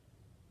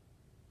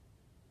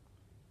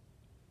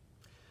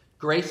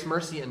Grace,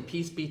 mercy, and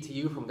peace be to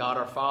you from God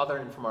our Father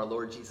and from our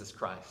Lord Jesus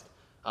Christ.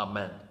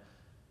 Amen.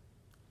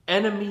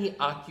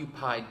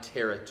 Enemy-occupied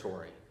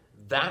territory.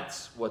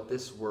 That's what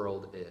this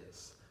world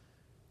is.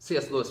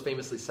 C.S. Lewis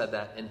famously said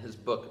that in his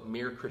book,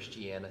 Mere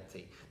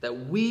Christianity,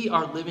 that we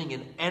are living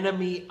in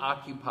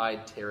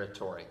enemy-occupied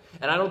territory.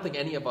 And I don't think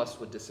any of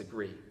us would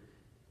disagree.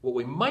 What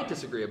we might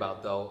disagree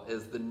about, though,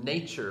 is the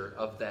nature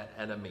of that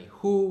enemy.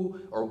 Who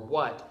or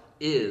what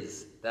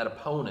is that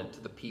opponent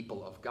to the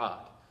people of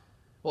God?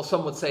 Well,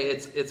 some would say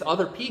it's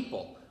other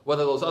people,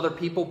 whether those other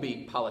people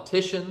be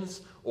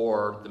politicians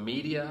or the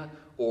media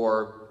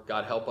or,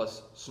 God help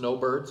us,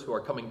 snowbirds who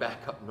are coming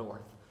back up north.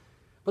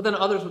 But then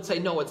others would say,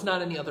 no, it's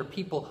not any other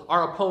people.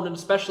 Our opponent,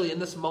 especially in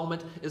this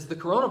moment, is the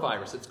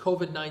coronavirus. It's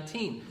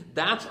COVID-19.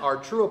 That's our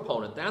true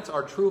opponent. That's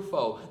our true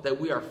foe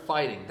that we are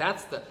fighting.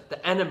 That's the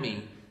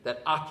enemy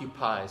that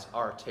occupies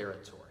our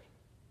territory.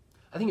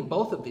 I think in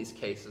both of these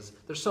cases,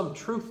 there's some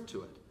truth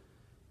to it.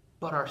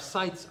 But our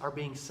sights are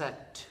being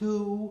set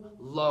too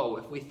low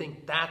if we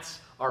think that's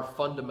our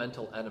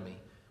fundamental enemy,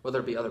 whether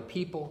it be other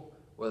people,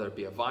 whether it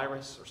be a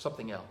virus or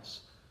something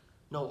else.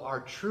 No, our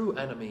true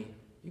enemy,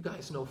 you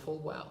guys know full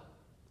well.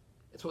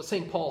 It's what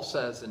St. Paul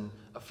says in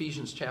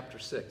Ephesians chapter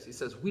 6. He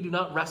says, we do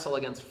not wrestle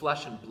against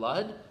flesh and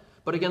blood,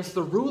 but against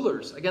the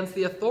rulers, against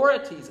the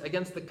authorities,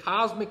 against the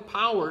cosmic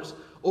powers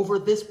over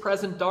this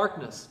present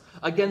darkness,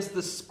 against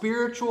the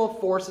spiritual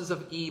forces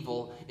of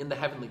evil in the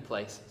heavenly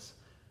places.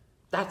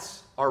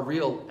 That's our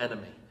real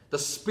enemy. The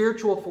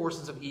spiritual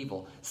forces of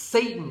evil,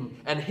 Satan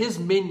and his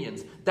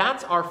minions,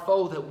 that's our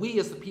foe that we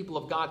as the people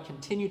of God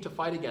continue to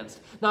fight against.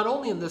 Not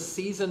only in this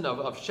season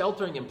of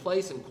sheltering in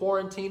place and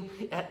quarantine,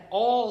 at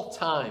all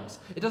times.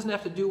 It doesn't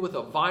have to do with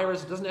a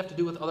virus. It doesn't have to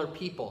do with other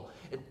people.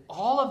 And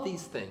all of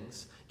these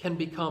things can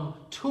become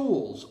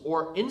tools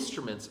or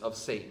instruments of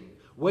Satan,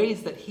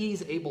 ways that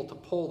he's able to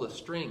pull the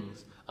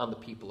strings on the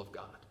people of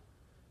God.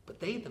 But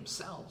they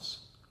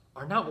themselves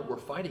are not what we're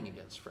fighting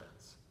against, friends.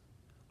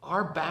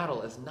 Our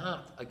battle is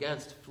not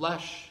against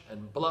flesh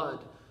and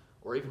blood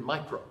or even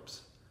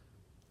microbes.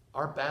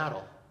 Our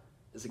battle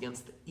is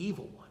against the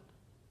evil one.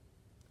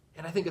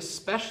 And I think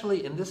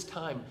especially in this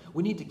time,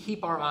 we need to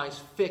keep our eyes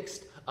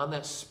fixed on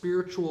that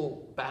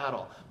spiritual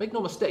battle. Make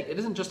no mistake, it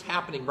isn't just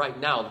happening right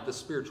now that the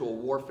spiritual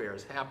warfare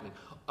is happening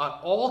at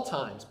all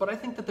times. But I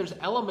think that there's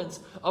elements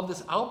of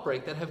this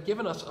outbreak that have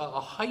given us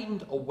a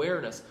heightened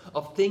awareness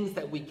of things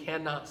that we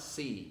cannot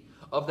see,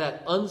 of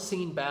that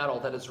unseen battle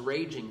that is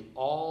raging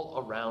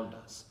all around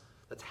us,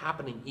 that's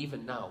happening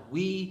even now.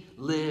 We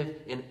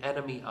live in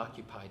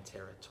enemy-occupied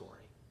territory.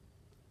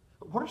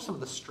 But what are some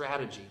of the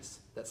strategies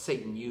that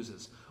Satan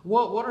uses?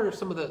 What are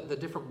some of the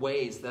different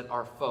ways that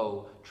our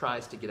foe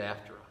tries to get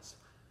after us?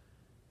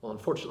 Well,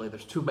 unfortunately,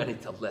 there's too many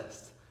to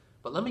list.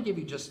 But let me give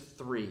you just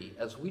three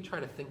as we try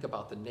to think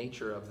about the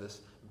nature of this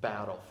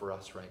battle for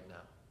us right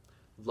now.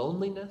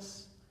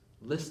 Loneliness,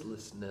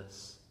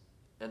 listlessness,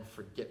 and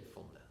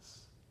forgetfulness.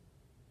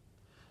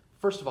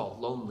 First of all,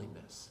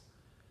 loneliness.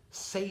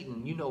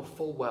 Satan, you know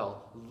full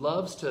well,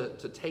 loves to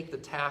take the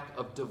tack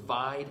of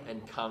divide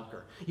and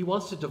conquer. He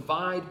wants to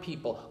divide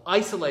people,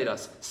 isolate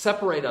us,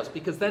 separate us,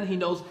 because then he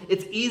knows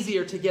it's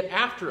easier to get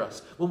after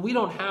us. When we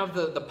don't have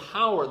the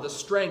power, the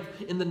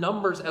strength in the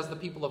numbers as the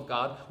people of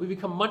God, we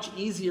become much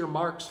easier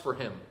marks for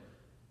him.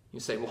 You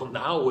say, well,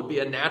 now would be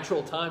a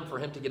natural time for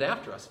him to get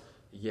after us.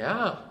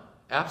 Yeah,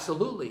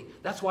 absolutely.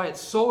 That's why it's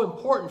so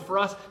important for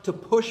us to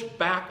push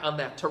back on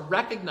that, to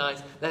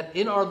recognize that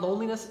in our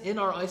loneliness, in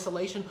our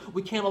isolation,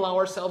 we can't allow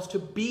ourselves to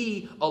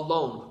be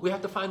alone. We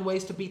have to find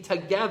ways to be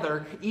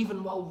together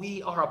even while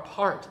we are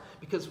apart.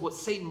 Because what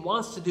Satan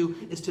wants to do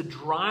is to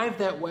drive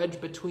that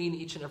wedge between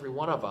each and every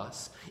one of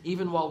us,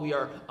 even while we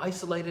are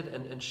isolated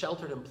and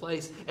sheltered in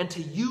place, and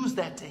to use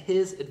that to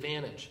his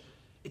advantage.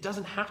 It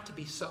doesn't have to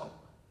be so.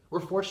 We're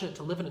fortunate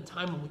to live in a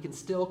time when we can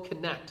still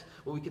connect,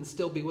 when we can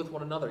still be with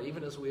one another,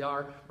 even as we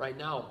are right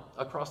now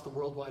across the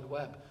World Wide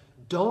Web.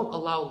 Don't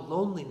allow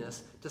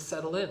loneliness to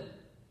settle in.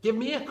 Give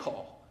me a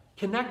call.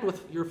 Connect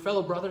with your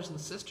fellow brothers and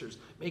sisters.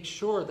 Make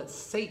sure that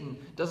Satan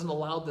doesn't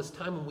allow this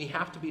time when we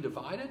have to be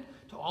divided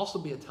to also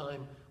be a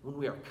time when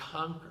we are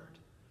conquered.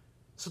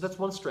 So that's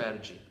one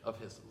strategy of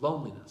his,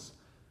 loneliness.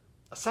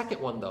 A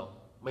second one, though,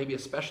 maybe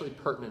especially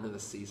pertinent in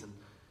this season,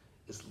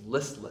 is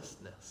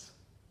listlessness.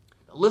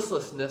 Now,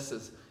 listlessness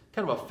is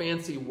kind of a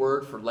fancy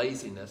word for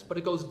laziness, but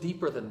it goes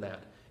deeper than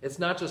that. It's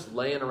not just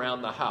laying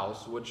around the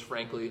house, which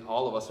frankly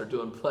all of us are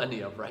doing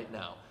plenty of right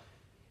now.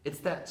 It's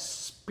that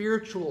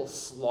spiritual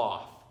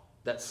sloth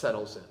that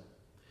settles in.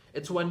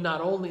 It's when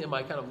not only am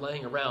I kind of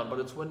laying around, but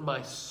it's when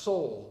my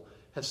soul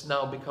has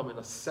now become in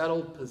a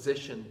settled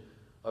position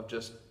of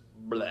just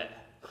bleh.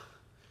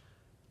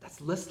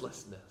 That's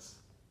listlessness.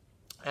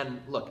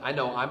 And look, I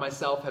know I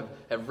myself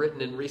have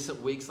written in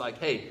recent weeks like,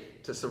 hey,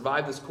 to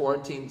survive this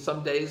quarantine,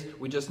 some days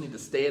we just need to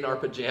stay in our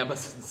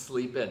pajamas and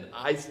sleep in.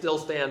 I still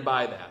stand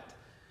by that.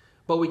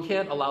 But we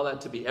can't allow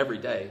that to be every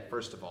day,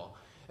 first of all.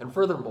 And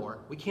furthermore,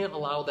 we can't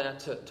allow that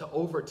to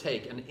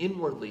overtake and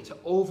inwardly to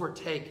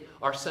overtake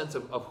our sense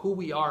of who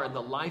we are and the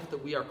life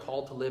that we are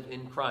called to live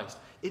in Christ.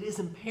 It is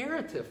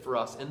imperative for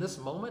us in this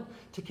moment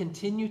to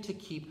continue to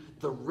keep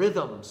the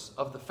rhythms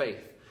of the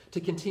faith, to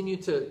continue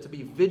to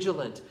be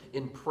vigilant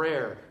in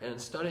prayer and in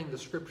studying the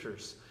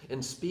Scriptures,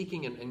 in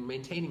speaking and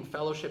maintaining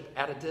fellowship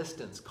at a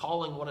distance,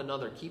 calling one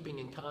another, keeping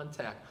in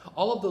contact.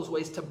 All of those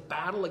ways to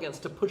battle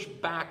against, to push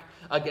back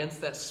against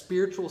that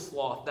spiritual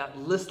sloth, that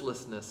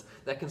listlessness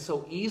that can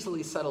so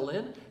easily settle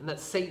in and that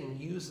Satan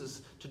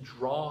uses to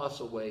draw us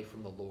away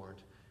from the Lord.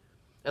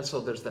 And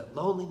so there's that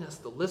loneliness,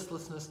 the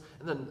listlessness,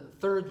 and then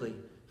thirdly,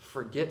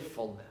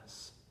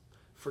 forgetfulness.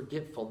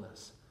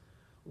 Forgetfulness.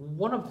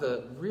 One of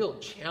the real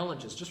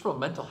challenges, just from a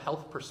mental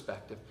health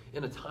perspective,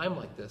 in a time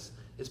like this,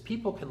 is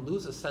people can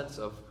lose a sense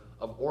of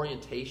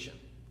orientation,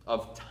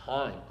 of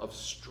time, of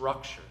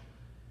structure.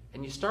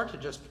 And you start to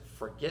just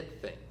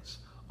forget things.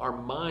 Our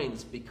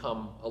minds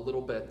become a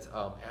little bit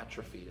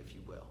atrophied, if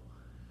you will.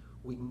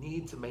 We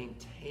need to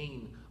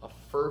maintain a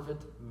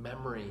fervent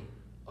memory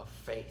of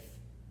faith.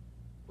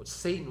 What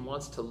Satan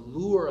wants to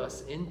lure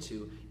us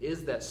into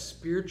is that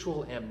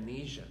spiritual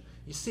amnesia.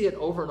 You see it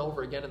over and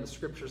over again in the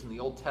Scriptures in the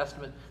Old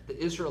Testament. The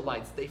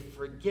Israelites, they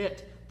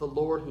forget the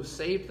Lord who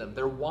saved them.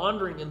 They're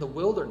wandering in the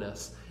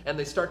wilderness, and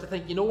they start to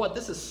think, you know what,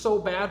 this is so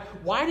bad.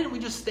 Why didn't we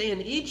just stay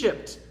in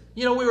Egypt?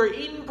 We were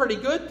eating pretty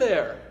good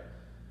there.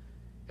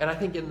 And I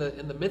think in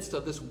the midst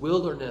of this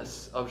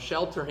wilderness of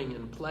sheltering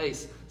in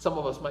place, some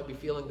of us might be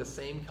feeling the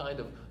same kind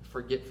of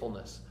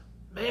forgetfulness.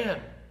 Man,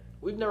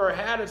 we've never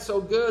had it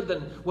so good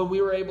than when we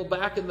were able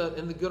back in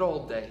the good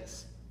old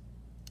days.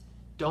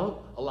 Don't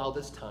allow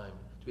this time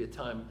to be a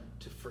time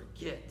to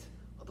forget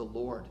of the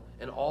Lord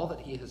and all that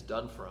He has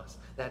done for us.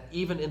 That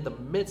even in the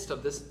midst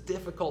of this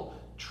difficult,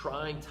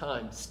 trying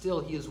time,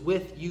 still He is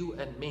with you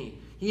and me.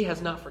 He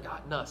has not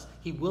forgotten us.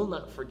 He will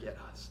not forget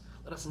us.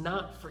 Let us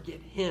not forget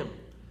Him.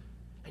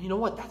 And you know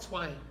what? That's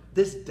why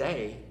this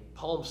day,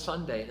 Palm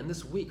Sunday, and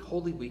this week,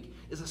 Holy Week,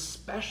 is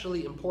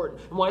especially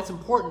important. And why it's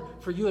important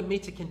for you and me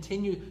to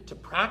continue to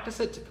practice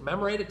it, to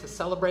commemorate it, to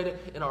celebrate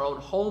it in our own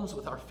homes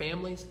with our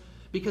families.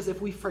 Because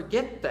if we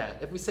forget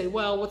that, if we say,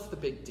 well, what's the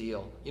big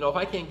deal? If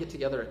I can't get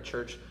together at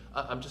church,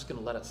 I'm just going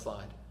to let it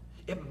slide.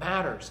 It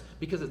matters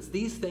because it's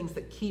these things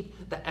that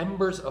keep the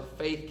embers of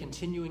faith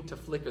continuing to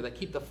flicker, that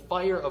keep the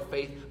fire of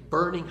faith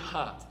burning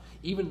hot,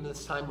 even in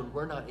this time when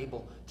we're not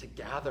able to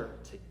gather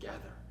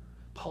together.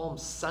 Palm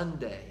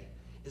Sunday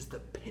is the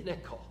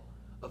pinnacle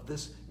of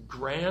this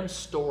grand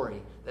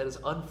story that is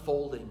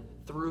unfolding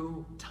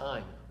through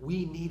time.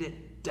 We need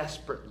it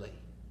desperately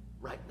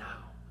right now.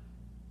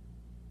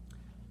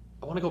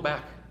 I want to go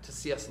back to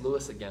C.S.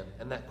 Lewis again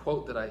and that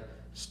quote that I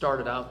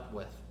started out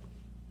with.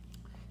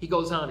 He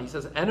goes on, he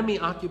says,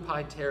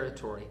 enemy-occupied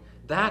territory,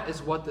 that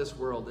is what this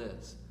world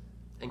is.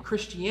 And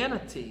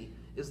Christianity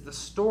is the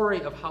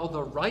story of how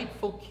the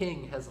rightful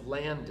king has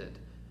landed,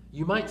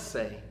 you might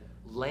say,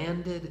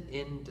 landed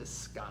in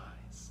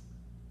disguise.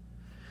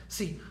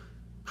 See,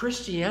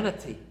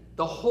 Christianity,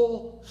 the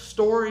whole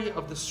story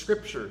of the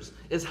Scriptures,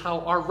 is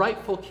how our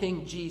rightful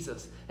King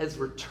Jesus is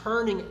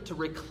returning to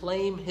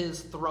reclaim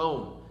His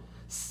throne.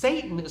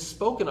 Satan is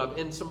spoken of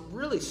in some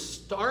really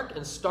stark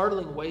and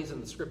startling ways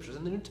in the Scriptures.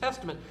 In the New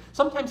Testament,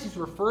 sometimes he's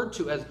referred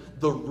to as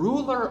the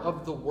ruler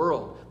of the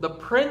world, the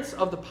prince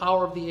of the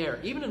power of the air,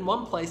 even in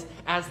one place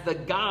as the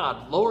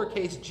God,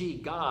 lowercase g,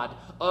 God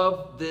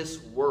of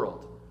this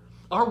world.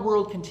 Our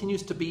world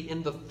continues to be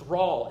in the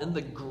thrall, in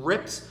the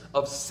grips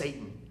of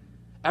Satan,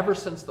 ever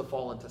since the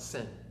fall into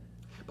sin.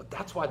 But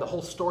that's why the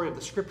whole story of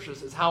the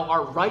Scriptures is how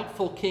our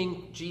rightful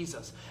King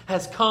Jesus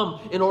has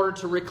come in order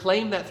to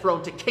reclaim that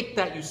throne, to kick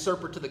that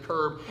usurper to the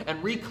curb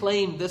and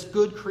reclaim this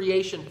good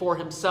creation for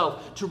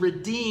Himself, to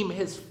redeem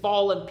His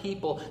fallen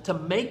people, to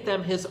make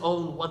them His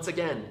own once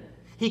again.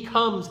 He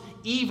comes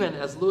even,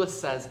 as Lewis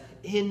says,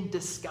 in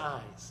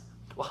disguise.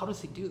 Well, how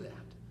does He do that?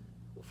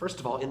 Well,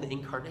 first of all, in the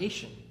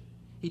incarnation.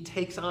 He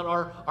takes on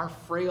our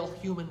frail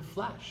human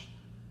flesh.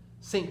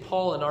 St.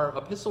 Paul in our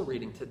epistle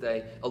reading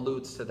today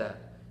alludes to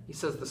that. He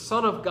says, the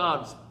Son of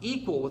God is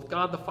equal with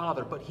God the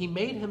Father, but He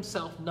made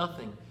Himself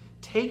nothing,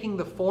 taking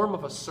the form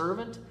of a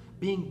servant,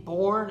 being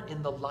born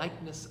in the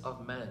likeness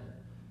of men.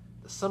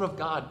 The Son of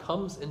God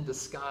comes in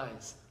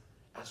disguise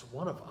as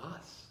one of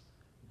us,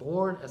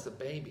 born as a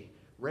baby,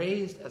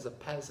 raised as a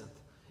peasant,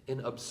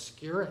 in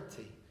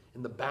obscurity,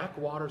 in the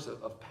backwaters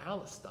of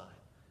Palestine.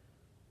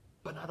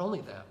 But not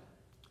only that.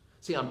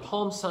 See, on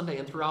Palm Sunday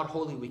and throughout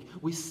Holy Week,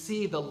 we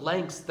see the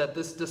lengths that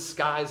this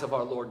disguise of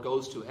our Lord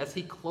goes to as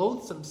He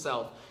cloaks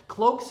Himself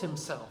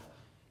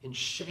in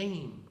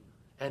shame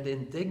and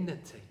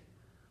indignity.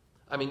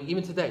 I mean,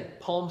 even today,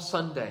 Palm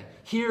Sunday,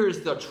 here's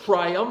the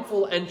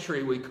triumphal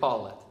entry, we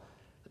call it.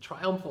 The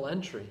triumphal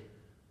entry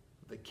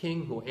of the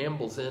king who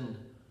ambles in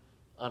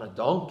on a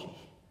donkey.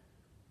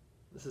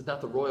 This is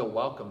not the royal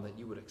welcome that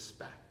you would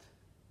expect.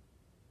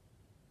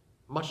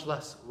 Much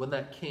less when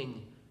that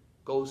king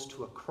goes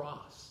to a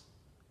cross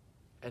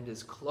and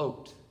is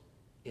cloaked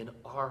in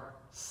our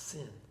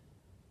sin.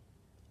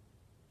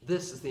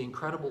 This is the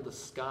incredible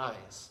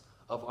disguise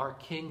of our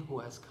King who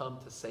has come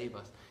to save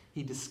us.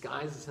 He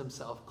disguises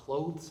himself,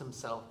 clothes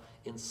himself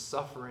in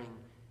suffering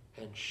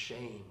and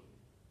shame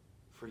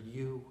for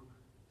you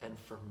and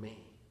for me.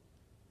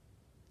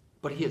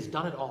 But he has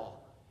done it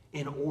all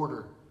in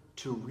order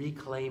to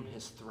reclaim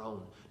his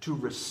throne, to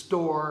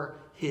restore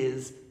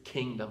his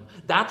kingdom.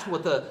 That's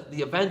what the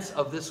events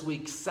of this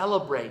week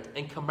celebrate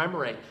and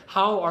commemorate.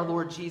 How our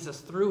Lord Jesus,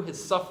 through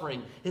his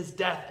suffering, his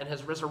death, and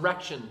his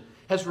resurrection,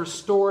 has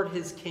restored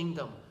his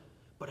kingdom.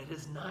 But it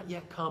has not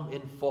yet come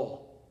in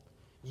full.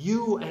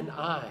 You and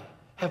I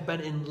have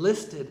been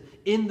enlisted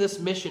in this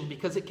mission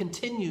because it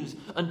continues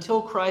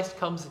until Christ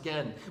comes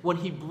again, when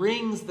he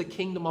brings the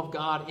kingdom of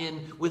God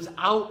in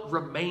without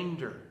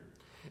remainder.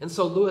 And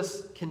so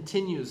Lewis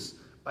continues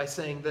by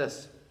saying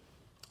this.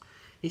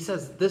 He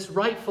says, this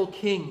rightful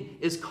king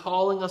is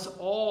calling us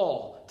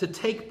all to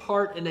take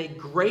part in a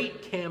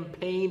great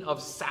campaign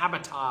of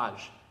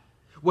sabotage.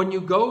 When you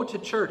go to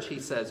church, he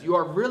says, you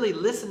are really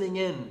listening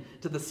in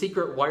to the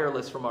secret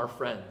wireless from our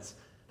friends.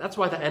 That's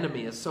why the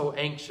enemy is so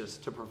anxious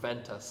to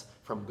prevent us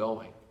from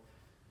going.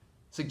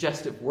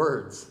 Suggestive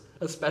words,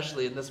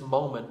 especially in this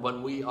moment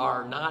when we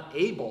are not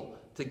able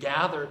to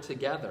gather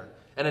together.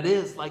 And it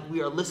is like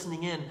we are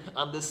listening in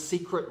on this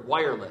secret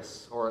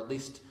wireless, or at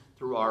least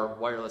through our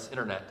wireless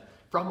internet.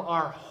 From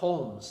our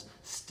homes,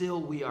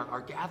 still we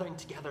are gathering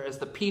together as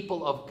the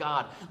people of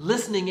God,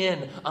 listening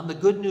in on the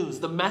good news,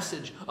 the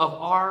message of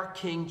our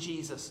King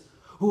Jesus,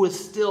 who is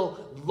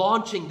still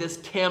launching this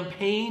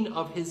campaign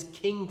of his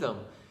kingdom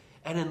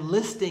and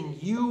enlisting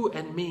you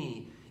and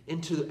me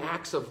into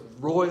acts of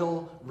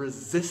royal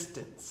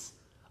resistance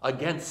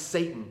against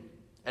Satan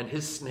and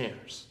his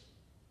snares.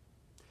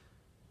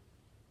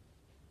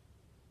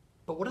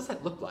 But what does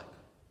that look like?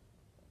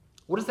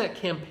 What does that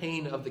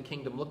campaign of the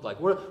kingdom look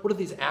like? What are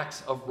these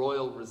acts of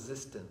royal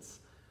resistance?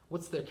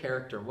 What's their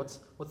character? What's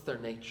their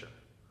nature?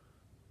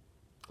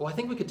 Well, I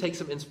think we could take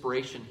some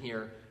inspiration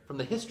here from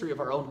the history of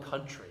our own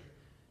country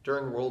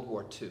during World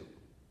War II.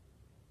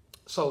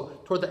 So,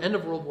 toward the end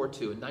of World War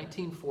II, in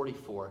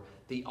 1944,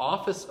 the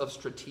Office of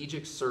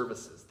Strategic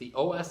Services, the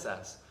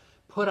OSS,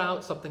 put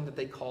out something that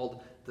they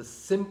called the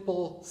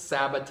Simple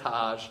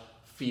Sabotage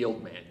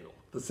Field Manual.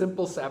 The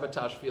Simple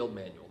Sabotage Field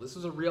Manual. This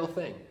was a real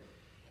thing.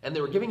 And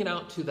they were giving it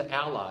out to the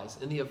Allies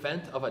in the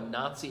event of a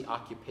Nazi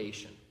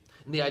occupation.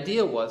 And the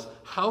idea was,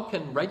 how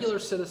can regular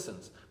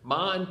citizens,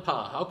 ma and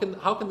pa,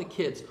 how can the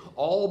kids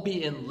all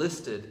be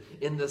enlisted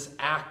in this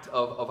act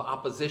of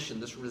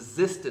opposition, this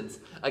resistance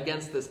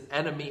against this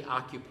enemy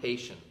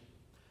occupation?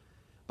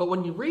 But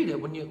when you read it,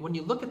 when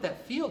you look at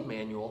that field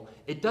manual,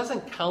 it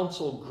doesn't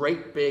counsel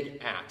great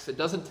big acts. It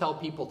doesn't tell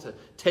people to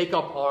take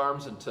up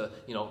arms and to,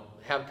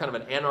 have kind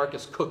of an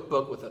anarchist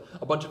cookbook with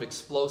a bunch of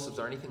explosives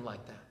or anything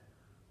like that.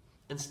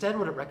 Instead,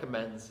 what it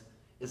recommends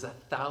is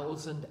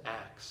 1,000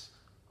 acts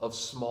of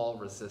small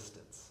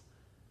resistance.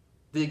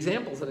 The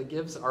examples that it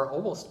gives are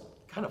almost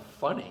kind of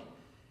funny.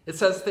 It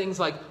says things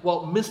like,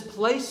 well,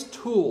 misplace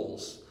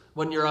tools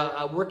when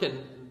you're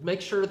working.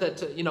 Make sure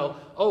that,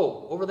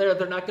 over there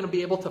they're not going to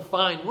be able to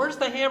find, where's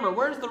the hammer,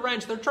 where's the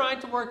wrench? They're trying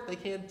to work, they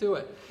can't do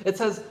it. It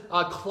says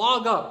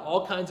clog up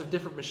all kinds of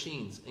different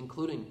machines,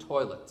 including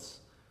toilets.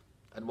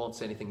 I won't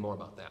say anything more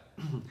about that.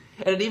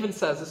 And it even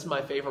says, this is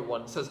my favorite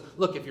one, it says,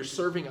 look, if you're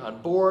serving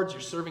on boards,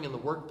 you're serving in the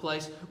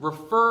workplace,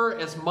 refer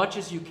as much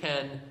as you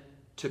can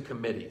to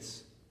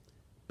committees.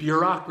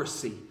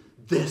 Bureaucracy,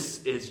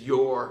 this is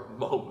your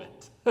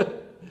moment.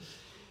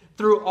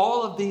 Through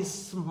all of these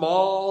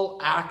small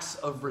acts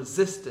of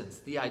resistance,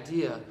 the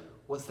idea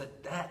was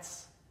that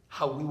that's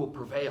how we will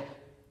prevail.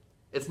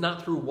 It's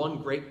not through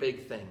one great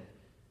big thing,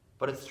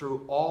 but it's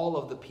through all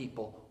of the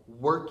people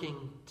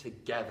working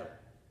together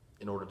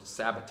in order to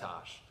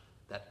sabotage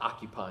that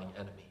occupying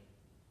enemy.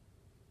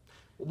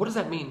 Well, what does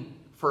that mean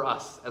for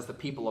us as the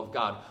people of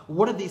God?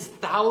 What do these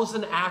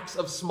 1,000 acts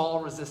of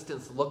small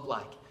resistance look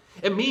like?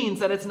 It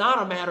means that it's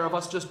not a matter of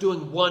us just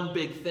doing one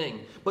big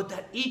thing, but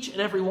that each and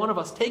every one of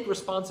us take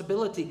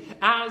responsibility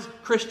as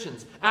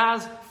Christians,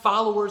 as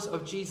followers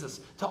of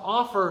Jesus, to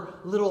offer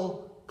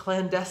little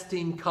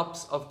clandestine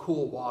cups of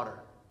cool water,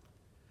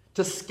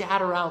 to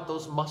scatter out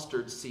those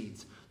mustard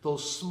seeds,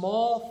 those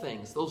small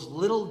things, those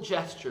little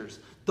gestures.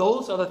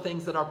 Those are the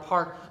things that are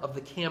part of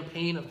the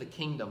campaign of the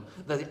kingdom,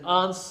 the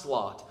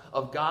onslaught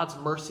of God's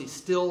mercy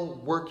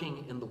still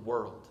working in the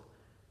world.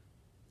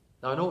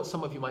 Now, I know what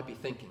some of you might be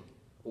thinking.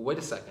 Well, wait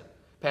a second.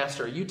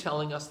 Pastor, are you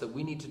telling us that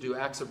we need to do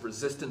acts of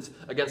resistance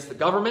against the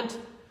government?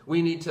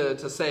 We need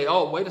to say,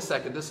 oh, wait a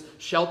second, this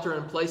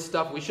shelter-in-place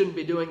stuff, we shouldn't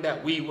be doing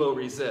that. We will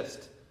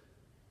resist.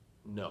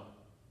 No.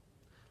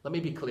 Let me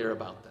be clear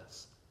about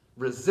this.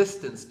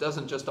 Resistance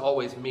doesn't just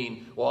always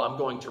mean, well, I'm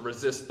going to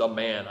resist the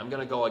man. I'm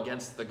going to go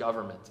against the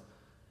government.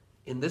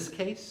 In this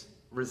case,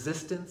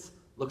 resistance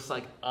looks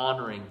like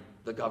honoring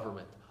the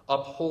government,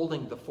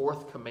 upholding the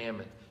fourth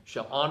commandment,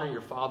 shall honor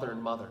your father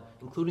and mother,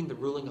 including the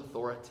ruling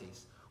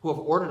authorities, who have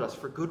ordered us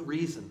for good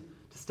reason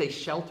to stay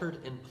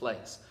sheltered in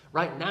place.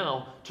 Right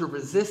now, to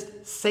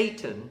resist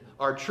Satan,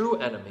 our true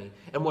enemy,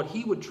 and what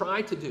he would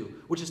try to do,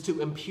 which is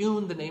to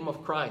impugn the name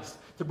of Christ,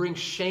 to bring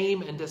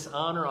shame and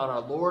dishonor on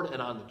our Lord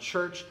and on the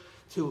church,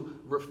 to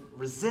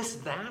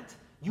resist that,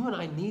 you and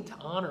I need to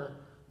honor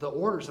the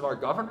orders of our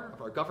governor,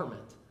 of our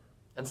government,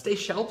 and stay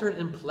sheltered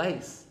in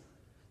place,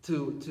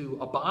 to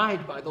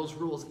abide by those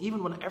rules,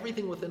 even when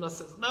everything within us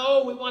says,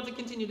 no, we want to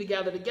continue to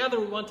gather together,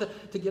 we want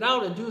to get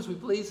out and do as we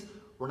please.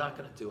 We're not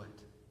going to do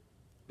it,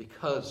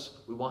 because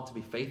we want to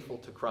be faithful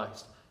to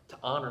Christ, to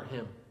honor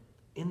him.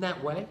 In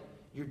that way,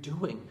 you're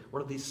doing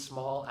one of these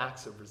small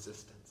acts of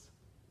resistance.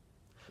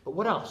 But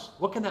what else?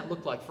 What can that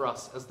look like for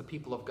us as the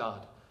people of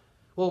God?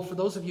 Well, for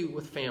those of you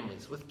with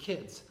families, with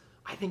kids,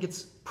 I think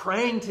it's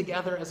praying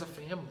together as a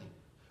family,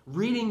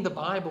 reading the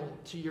Bible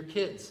to your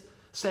kids,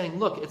 saying,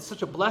 look, it's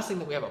such a blessing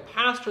that we have a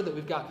pastor, that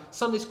we've got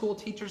Sunday school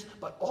teachers,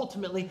 but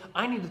ultimately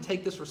I need to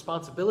take this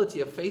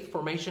responsibility of faith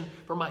formation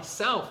for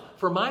myself,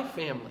 for my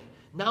family.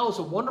 Now is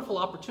a wonderful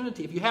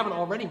opportunity, if you haven't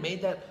already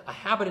made that a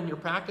habit in your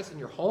practice, in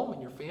your home,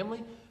 in your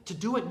family, to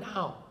do it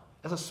now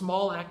as a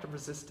small act of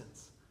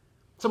resistance.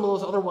 Some of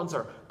those other ones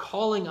are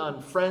calling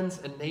on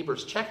friends and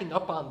neighbors, checking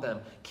up on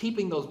them,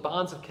 keeping those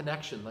bonds of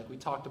connection like we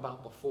talked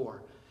about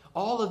before.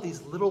 All of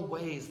these little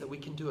ways that we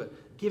can do it,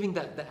 giving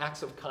the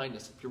acts of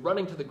kindness. If you're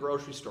running to the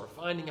grocery store,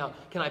 finding out,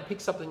 can I pick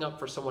something up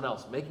for someone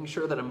else? Making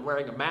sure that I'm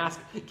wearing a mask,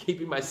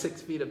 keeping my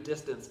 6 feet of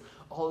distance.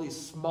 All these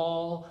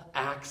small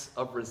acts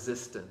of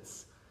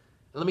resistance.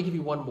 And let me give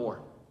you one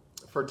more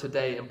for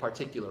today in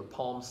particular,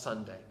 Palm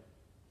Sunday.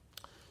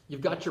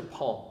 You've got your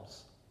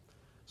palms.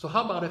 So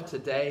how about if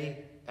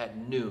today at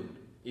noon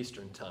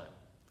Eastern time,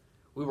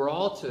 we were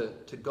all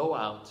to go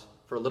out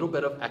for a little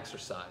bit of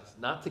exercise,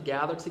 not to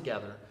gather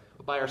together,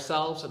 but by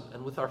ourselves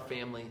and with our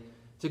family,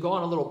 to go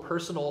on a little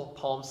personal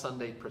Palm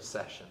Sunday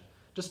procession,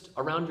 just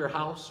around your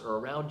house or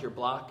around your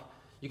block.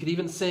 You could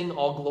even sing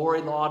All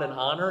Glory, Laud, and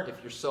Honor if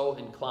you're so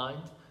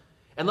inclined.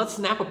 And let's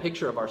snap a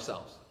picture of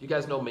ourselves. You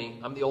guys know me,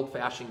 I'm the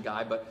old-fashioned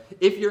guy, but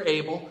if you're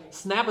able,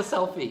 snap a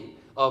selfie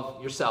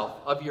of yourself,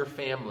 of your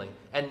family,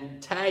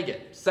 and tag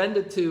it. Send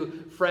it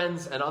to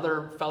friends and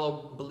other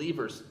fellow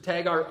believers.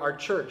 Tag our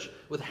church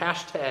with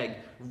hashtag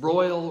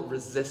Royal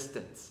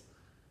Resistance.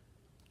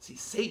 See,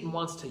 Satan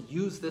wants to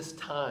use this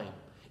time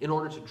in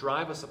order to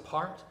drive us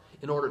apart,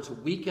 in order to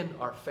weaken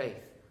our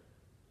faith.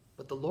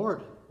 But the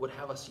Lord would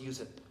have us use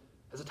it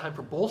as a time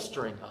for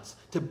bolstering us,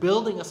 to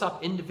building us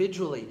up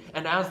individually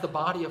and as the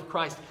body of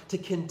Christ, to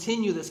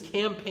continue this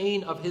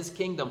campaign of his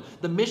kingdom,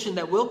 the mission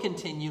that will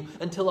continue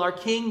until our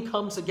King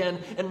comes again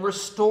and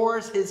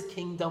restores his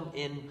kingdom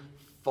in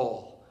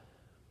full.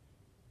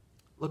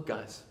 Look,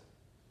 guys,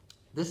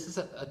 this is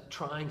a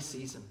trying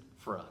season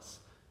for us.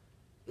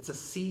 It's a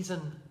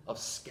season of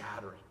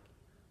scattering.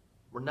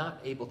 We're not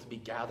able to be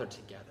gathered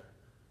together.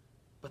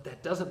 But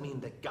that doesn't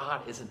mean that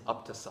God isn't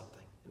up to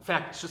something. In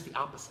fact, it's just the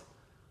opposite.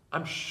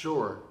 I'm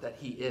sure that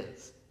he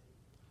is.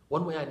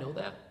 One way I know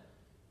that,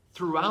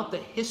 throughout the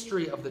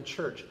history of the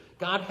church,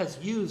 God has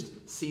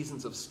used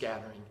seasons of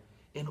scattering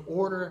in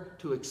order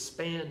to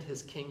expand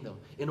his kingdom,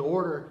 in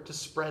order to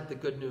spread the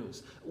good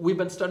news. We've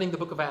been studying the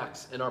book of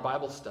Acts in our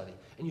Bible study,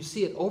 and you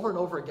see it over and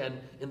over again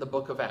in the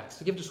book of Acts.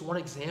 To give just one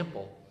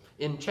example,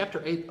 in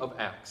chapter 8 of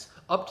Acts,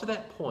 up to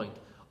that point,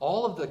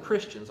 all of the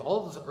Christians,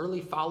 all of those early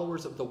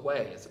followers of the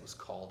way, as it was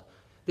called,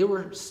 they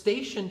were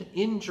stationed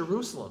in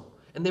Jerusalem.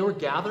 And they were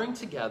gathering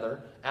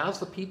together as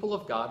the people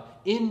of God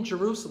in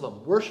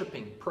Jerusalem,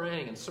 worshiping,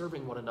 praying, and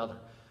serving one another.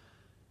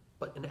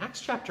 But in Acts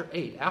chapter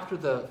 8, after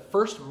the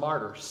first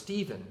martyr,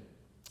 Stephen,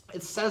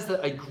 it says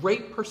that a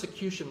great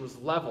persecution was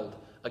leveled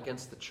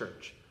against the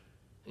church.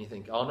 And you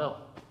think, oh no,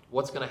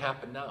 what's going to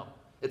happen now?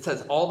 It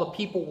says all the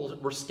people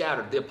were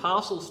scattered. The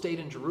apostles stayed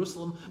in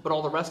Jerusalem, but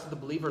all the rest of the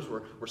believers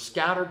were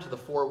scattered to the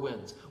four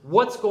winds.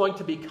 What's going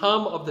to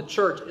become of the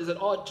church? Is it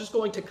all just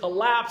going to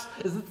collapse?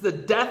 Is it the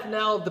death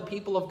knell of the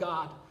people of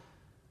God?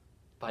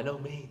 By no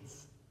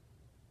means.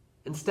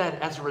 Instead,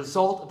 as a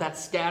result of that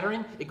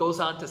scattering, it goes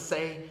on to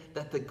say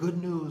that the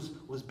good news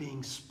was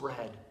being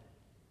spread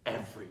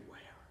everywhere.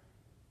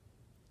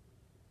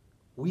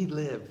 We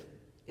live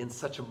in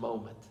such a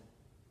moment.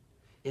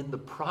 In the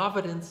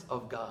providence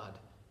of God,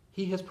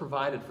 he has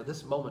provided for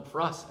this moment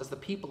for us as the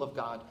people of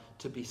God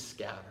to be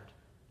scattered.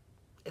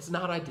 It's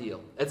not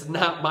ideal. It's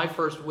not my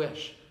first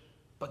wish.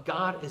 But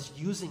God is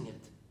using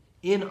it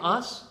in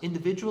us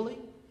individually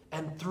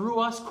and through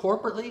us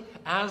corporately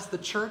as the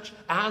church,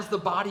 as the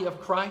body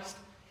of Christ.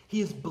 He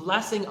is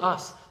blessing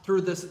us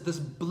through this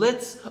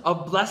blitz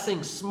of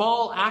blessing,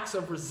 small acts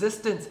of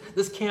resistance,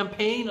 this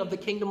campaign of the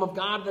kingdom of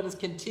God that is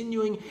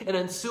continuing and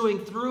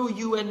ensuing through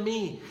you and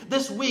me.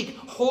 This week,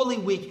 Holy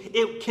Week,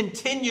 it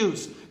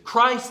continues.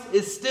 Christ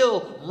is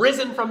still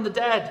risen from the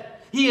dead.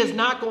 He is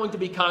not going to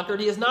be conquered.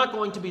 He is not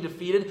going to be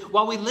defeated.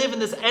 While we live in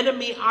this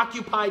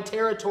enemy-occupied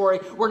territory,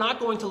 we're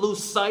not going to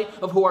lose sight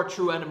of who our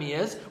true enemy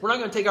is. We're not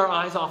going to take our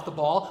eyes off the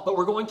ball, but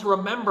we're going to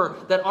remember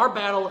that our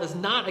battle is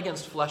not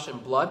against flesh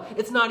and blood.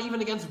 It's not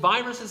even against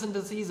viruses and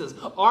diseases.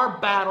 Our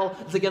battle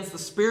is against the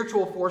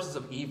spiritual forces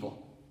of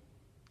evil.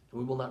 And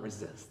we will not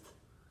resist.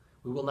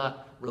 We will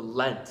not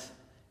relent.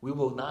 We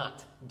will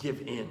not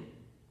give in.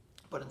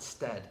 But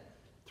instead,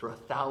 through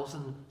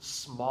 1,000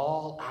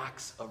 small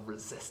acts of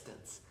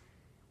resistance,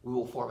 we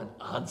will form an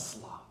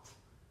onslaught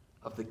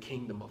of the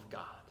kingdom of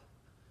God.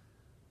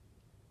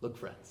 Look,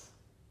 friends,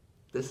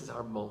 this is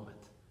our moment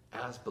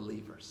as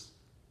believers,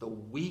 the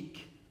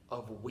week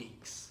of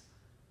weeks.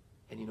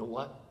 And you know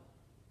what?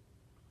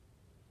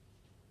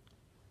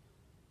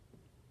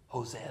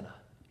 Hosanna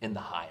in the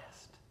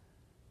highest.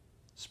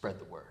 Spread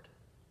the word.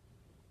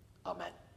 Amen.